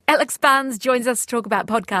Alex Barnes joins us to talk about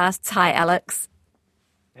podcasts. Hi, Alex.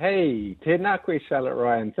 Hey, tēnā koe, Charlotte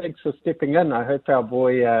Ryan. Thanks for stepping in. I hope our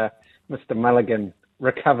boy, Mr. Mulligan,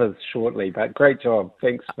 recovers shortly. But great job.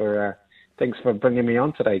 Thanks for bringing me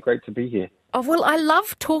on today. Great to be here. Oh, well, I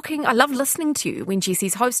love listening to you when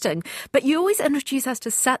Jesse's hosting, but you always introduce us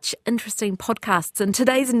to such interesting podcasts, and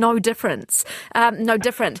today's no different.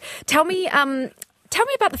 Tell me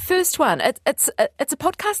about the first one. It's a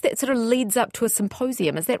podcast that sort of leads up to a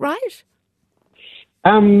symposium. Is that right?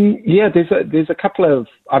 Yeah, there's a couple of.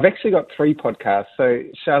 I've actually got 3 podcasts. So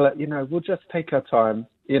Charlotte, we'll just take our time.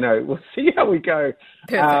 We'll see how we go.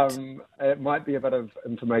 Perfect. It might be a bit of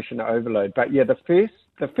information overload, but yeah, the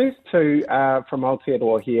first 2 are from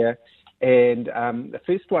Aotearoa here, and the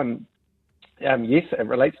first one, yes, it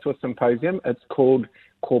relates to a symposium. It's called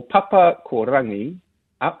Ko Papa Ko Rangi,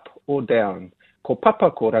 Up or Down. Ko Papa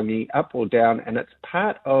Ko Rangi, Up or Down, and it's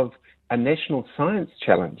part of a national science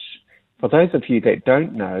challenge. For those of you that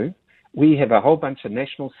don't know, we have a whole bunch of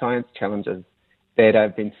national science challenges that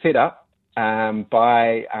have been set up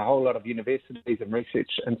by a whole lot of universities and research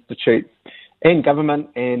institutes and government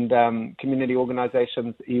and community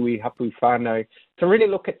organisations, iwi, hapu, whānau, to really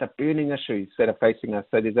look at the burning issues that are facing us.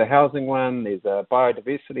 So there's a housing one, there's a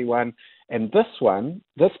biodiversity one, and this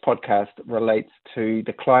podcast relates to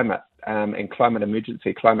the climate and climate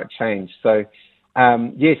emergency, climate change. So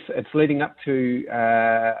yes, it's leading up to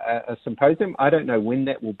a symposium. I don't know when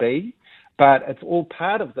that will be, but it's all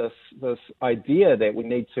part of this idea that we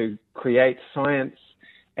need to create science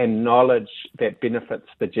and knowledge that benefits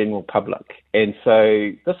the general public. And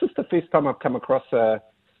so this is the first time I've come across a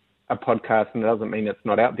podcast, and it doesn't mean it's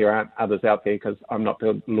not out there. There aren't others out there because I'm not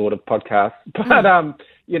the lord of podcasts. But,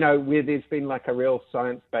 where there's been like a real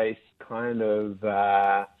science-based kind of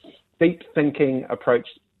deep thinking approach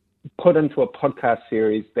put into a podcast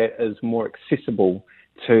series that is more accessible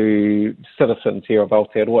to citizens here of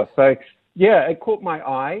Aotearoa. So, yeah, it caught my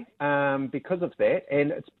eye because of that,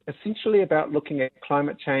 and it's essentially about looking at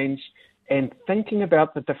climate change and thinking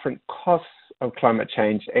about the different costs of climate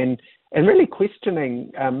change and really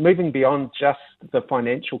questioning, moving beyond just the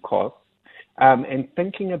financial costs, and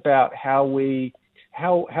thinking about how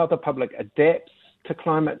the public adapts to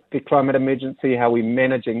the climate emergency, how we're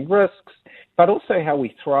managing risks, but also how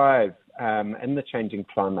we thrive in the changing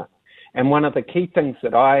climate. And one of the key things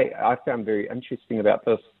that I found very interesting about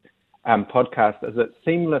this podcast is it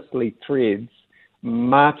seamlessly threads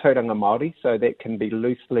mātauranga Māori, so that can be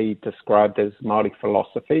loosely described as Māori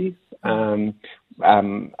philosophies around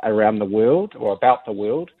the world or about the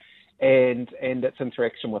world, and its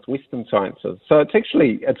interaction with Western sciences. So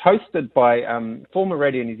it's hosted by former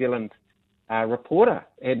Radio New Zealand reporter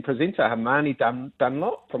and presenter Hermione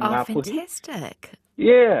Dunlop from Ngāpuhi. Fantastic!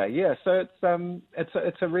 Yeah. So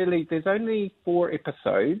it's a really, there's only 4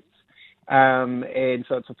 episodes. And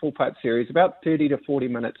so it's a 4-part series, about 30 to 40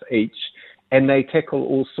 minutes each, and they tackle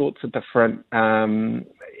all sorts of different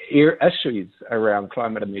issues around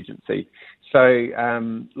climate emergency. So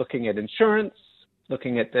looking at insurance,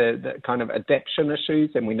 looking at the kind of adaptation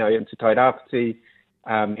issues, and we know Te Tai Rāwhiti,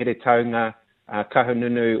 Here Taunga,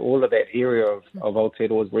 Kahununu, all of that area of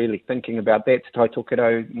Aotearoa is really thinking about that. Te Tai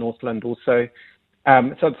Tokerau, Northland also.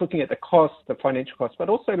 So it's looking at the cost, the financial cost, but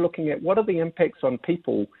also looking at what are the impacts on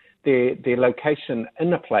people, their location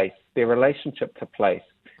in a place, their relationship to place,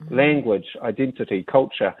 language, identity,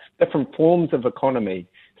 culture, different forms of economy,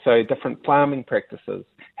 so different farming practices.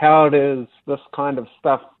 How does this kind of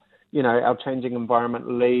stuff, our changing environment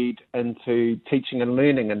lead into teaching and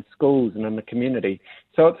learning in schools and in the community?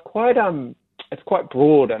 So it's quite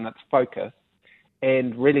broad in its focus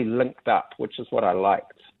and really linked up, which is what I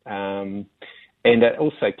liked. And it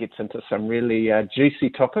also gets into some really juicy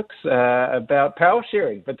topics about power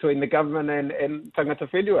sharing between the government and tangata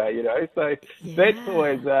whenua, So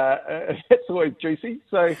that's always juicy.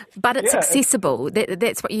 So, but it's accessible.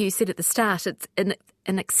 That's what you said at the start. It's an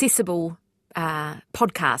accessible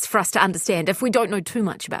podcast for us to understand if we don't know too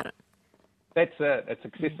much about it. That's it. It's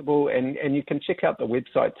accessible, and you can check out the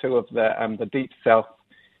website too of the Deep South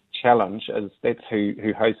Challenge. That's who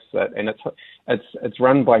hosts it, and it's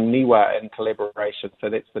run by NIWA in collaboration. So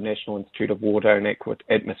that's the National Institute of Water and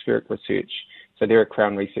Atmospheric Research. So they're a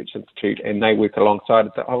Crown Research Institute, and they work alongside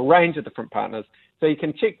a range of different partners. So you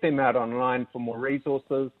can check them out online for more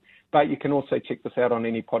resources, but you can also check this out on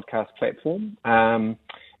any podcast platform.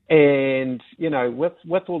 And,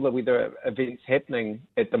 with all the weather events happening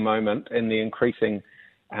at the moment and the increasing,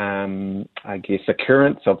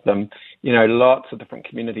 occurrence of them, lots of different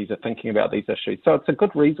communities are thinking about these issues. So it's a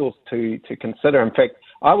good resource to consider. In fact,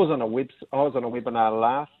 I was on a webinar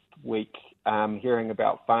last week hearing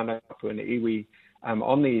about whānau and iwi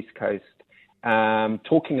on the East Coast,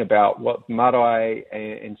 talking about what marae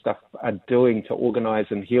and stuff are doing to organise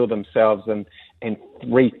and heal themselves and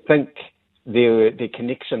rethink their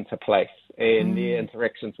connection to place and their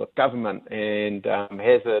interactions with government and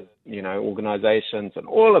hazard, organisations and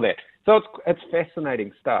all of that. So it's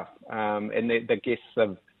fascinating stuff, and the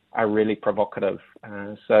guests are really provocative.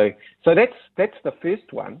 So that's the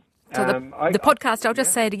first one. So the podcast, I'll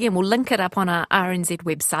just say it again, we'll link it up on our RNZ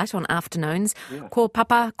website on afternoons. Yeah. Ko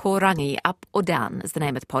Papa, Ko Rangi, Up or Down is the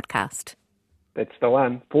name of the podcast. That's the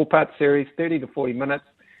one. 4-part series, 30 to 40 minutes.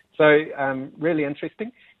 So really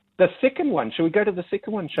interesting. The second one, should we go to the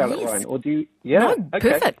second one, Charlotte Ryan? Or do you? Yeah. No,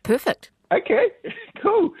 okay. Perfect. Okay,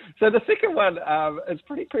 cool. So the second one is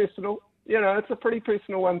pretty personal. It's a pretty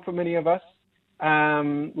personal one for many of us.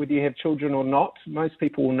 Whether you have children or not, most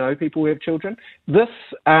people will know people who have children. This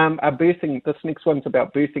next one's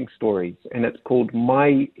about birthing stories, and it's called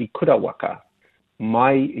Mai I Kurawaka.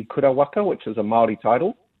 Mai I Kurawaka, which is a Māori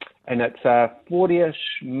title, and it's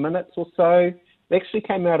 40-ish minutes or so. It actually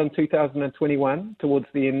came out in 2021, towards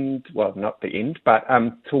the end, well, not the end, but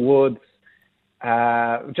towards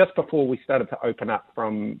just before we started to open up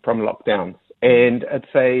from lockdowns. And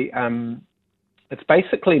it's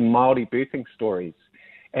basically Māori birthing stories.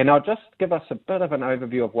 And I'll just give us a bit of an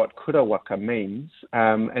overview of what Kurawaka means.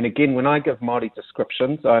 And again, when I give Māori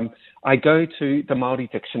descriptions, I go to the Māori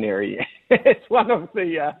dictionary. It's one of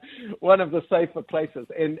the safer places.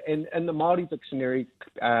 And in the Māori dictionary,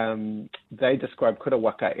 they describe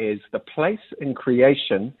Kurawaka as the place in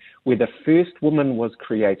creation where the first woman was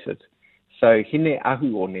created. So Hine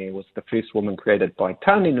Ahuone was the first woman created by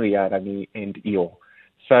Tānenui Rangi and Io.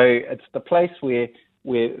 So it's the place where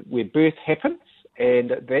birth happens,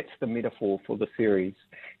 and that's the metaphor for the series.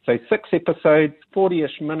 So 6 episodes,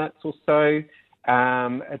 40-ish minutes or so.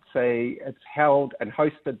 It's held and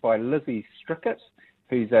hosted by Lizzie Strickett,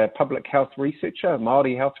 who's a public health researcher, a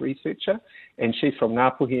Māori health researcher, and she's from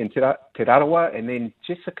Ngāpuhi and Te Rarawa. And then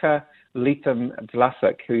Jessica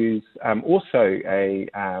Leatham-Vlasic, who's also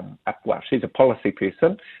she's a policy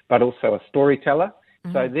person, but also a storyteller.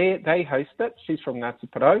 Mm-hmm. So they host it. She's from Ngāti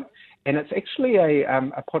Porou. And it's actually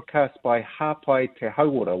a podcast by Hāpai Te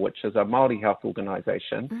Hauora, which is a Māori health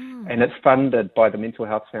organisation, and it's funded by the Mental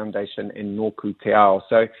Health Foundation in Nōku Te Ao.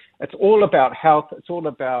 So it's all about health. It's all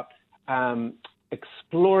about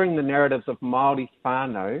exploring the narratives of Māori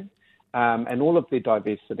whānau and all of their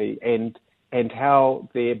diversity and how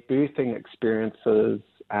their birthing experiences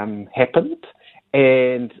happened.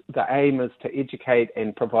 And the aim is to educate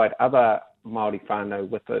and provide other Māori whānau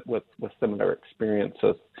with similar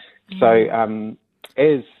experiences. So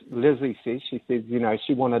as Lizzie says, she says,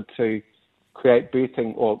 she wanted to create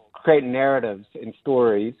birthing or create narratives and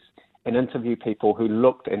stories and interview people who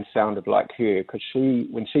looked and sounded like her, because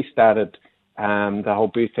when she started the whole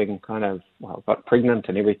birthing got pregnant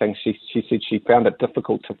and everything, she said she found it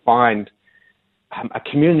difficult to find a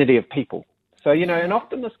community of people. So, and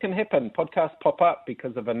often this can happen. Podcasts pop up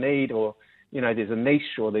because of a need, or, there's a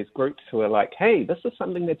niche, or there's groups who are like, hey, this is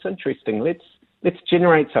something that's interesting. Let's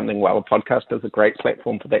generate something. Well, a podcast is a great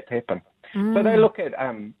platform for that to happen. So they look at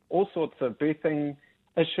all sorts of birthing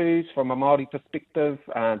issues from a Māori perspective,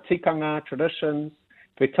 tikanga, traditions,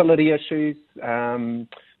 fertility issues, the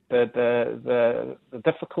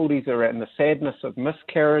difficulties around the sadness of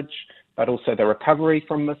miscarriage, but also the recovery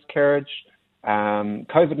from miscarriage,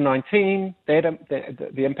 COVID-19,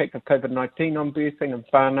 the impact of COVID-19 on birthing and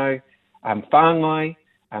whānau, whāngai,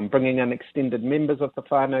 bringing in extended members of the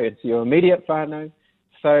whānau into your immediate whānau.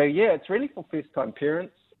 So, it's really for first-time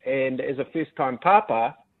parents. And as a first-time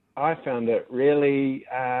papa, I found it really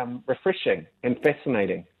refreshing and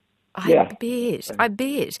fascinating. I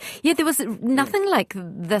bet. Yeah, there was nothing like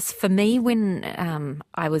this for me when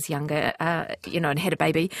I was younger, and had a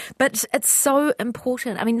baby. But it's so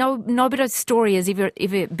important. I mean, nobody's story is ever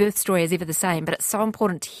birth story is ever the same. But it's so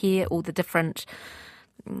important to hear all the different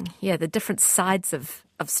sides of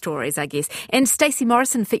stories, I guess. And Stacey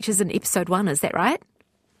Morrison features in episode 1. Is that right?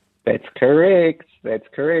 That's correct.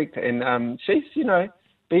 And she's,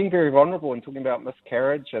 being very vulnerable and talking about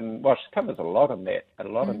miscarriage, and she covers a lot in that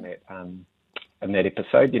episode.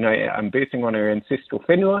 Birthing on her ancestral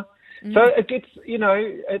whenua. So it gets,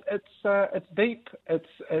 it's deep,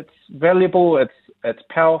 it's valuable, it's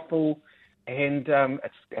powerful, and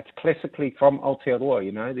it's classically from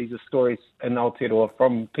Aotearoa. These are stories in Aotearoa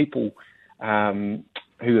from people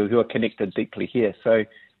who are connected deeply here. So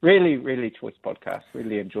really, really choice podcast.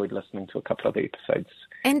 Really enjoyed listening to a couple of the episodes.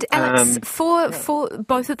 And Alex, for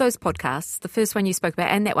both of those podcasts, the first one you spoke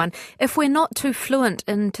about and that one, if we're not too fluent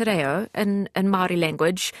in te reo, in Māori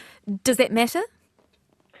language, does that matter?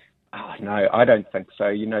 Oh, no, I don't think so.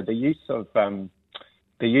 You know, the use of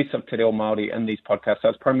Te Reo Māori in these podcasts, so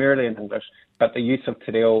it's primarily in English, but the use of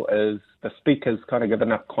Te Reo is the speakers kind of give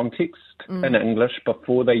enough context in English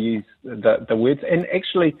before they use the words. And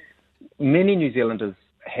actually, many New Zealanders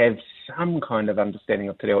have some kind of understanding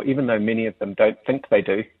of Te Reo, even though many of them don't think they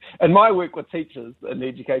do. In my work with teachers in the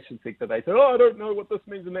education sector, they say, I don't know what this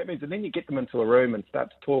means and that means. And then you get them into a room and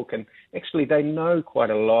start to talk, and actually they know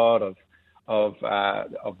quite a lot of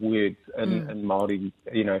words in Māori,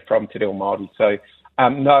 you know, from Te Reo Māori. So,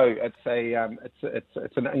 no, it's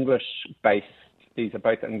an English-based, these are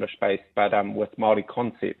both English-based, but with Māori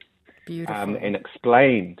concepts. Beautiful. And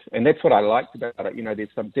explained. And that's what I liked about it. You know, there's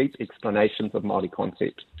some deep explanations of Māori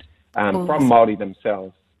concepts from Māori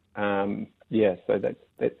themselves. So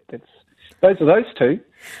that's those are those two.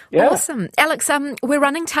 Yeah. Awesome. Alex, we're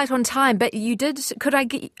running tight on time, but could I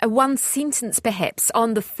get one sentence perhaps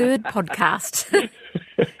on the third podcast?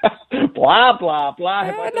 Blah, blah, blah.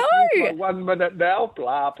 Have I know. just used my 1 minute now?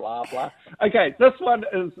 Blah, blah, blah. Okay, this one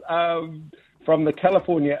is from the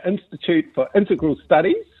California Institute for Integral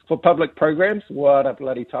Studies for Public Programs. What a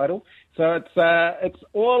bloody title! So it's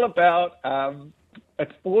all about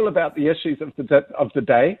the issues of the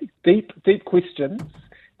day, deep questions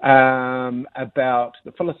about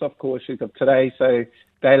the philosophical issues of today. So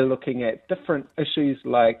they're looking at different issues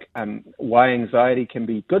like why anxiety can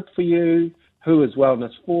be good for you, who is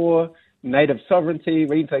wellness for, native sovereignty,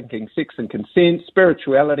 rethinking sex and consent,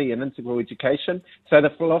 spirituality and integral education. So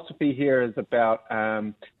the philosophy here is about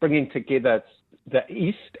bringing together the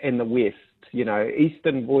East and the West, you know,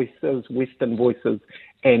 Eastern voices, Western voices,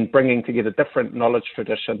 and bringing together different knowledge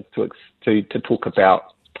traditions to talk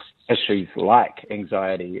about issues like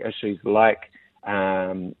anxiety, issues like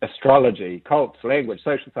astrology, cults, language,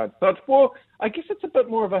 social science. So I guess it's a bit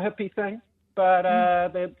more of a hippie thing, but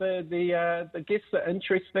the guests are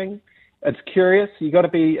interesting. It's curious.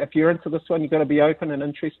 If you're into this one, you've got to be open and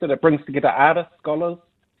interested. It brings together artists, scholars,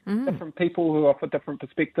 different people who offer different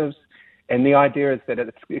perspectives. And the idea is that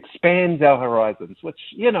it expands our horizons, which,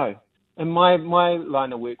 you know, in my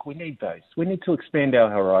line of work, we need those. We need to expand our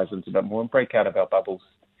horizons a bit more and break out of our bubbles.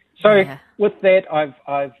 So with that,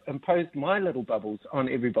 I've imposed my little bubbles on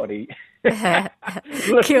everybody listening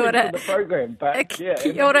to the program. But, Kia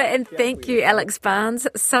ora, and thank you, Alex Barnes.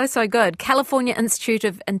 So good. California Institute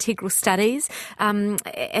of Integral Studies, and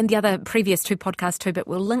the other previous two podcasts too, but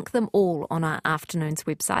we'll link them all on our afternoon's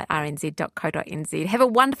website, rnz.co.nz. Have a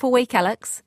wonderful week, Alex.